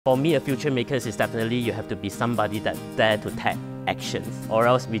For me, a future maker is definitely you have to be somebody that dare to take actions, or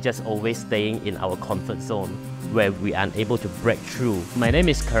else we just always staying in our comfort zone where we are unable to break through. My name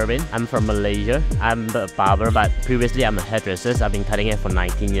is Kervin. I'm from Malaysia. I'm a barber, but previously I'm a hairdresser. I've been cutting hair for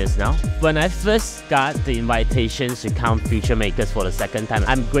 19 years now. When I first got the invitations to come Future Makers for the second time,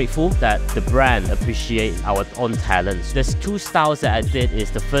 I'm grateful that the brand appreciates our own talents. There's two styles that I did.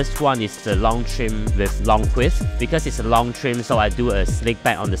 The first one is the long trim with long quiff. Because it's a long trim, so I do a slick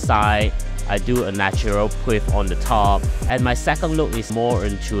back on the side. I do a natural quiff on the top, and my second look is more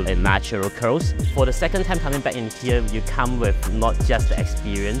into a natural curls. For the second time coming back in here, you come with not just the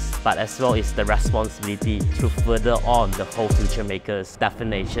experience, but as well as the responsibility to further on the whole Future Makers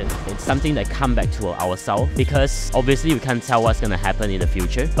definition. It's something that come back to ourselves, because obviously we can't tell what's gonna happen in the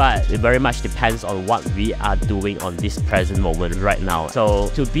future, but it very much depends on what we are doing on this present moment right now. So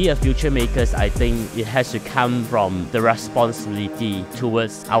to be a Future Makers, I think it has to come from the responsibility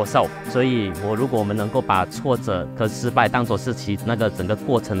towards ourselves. 所以如果我们能够把挫折和失败当作是那个整个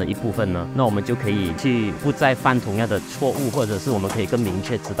过程的一部分呢，那我们就可以去不再犯同样的错误，或者是我们可以更明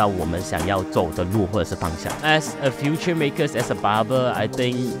确知道我们想要走的路或者是方向。As a future makers, as a barber, I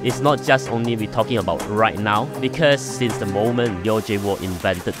think it's not just only we talking about right now, because since the moment Wahl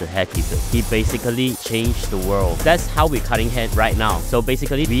invented the hair clipper, he basically changed the world. That's how we're cutting hair right now. So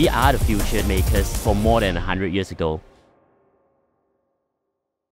basically, we are the future makers for more than 100 years ago.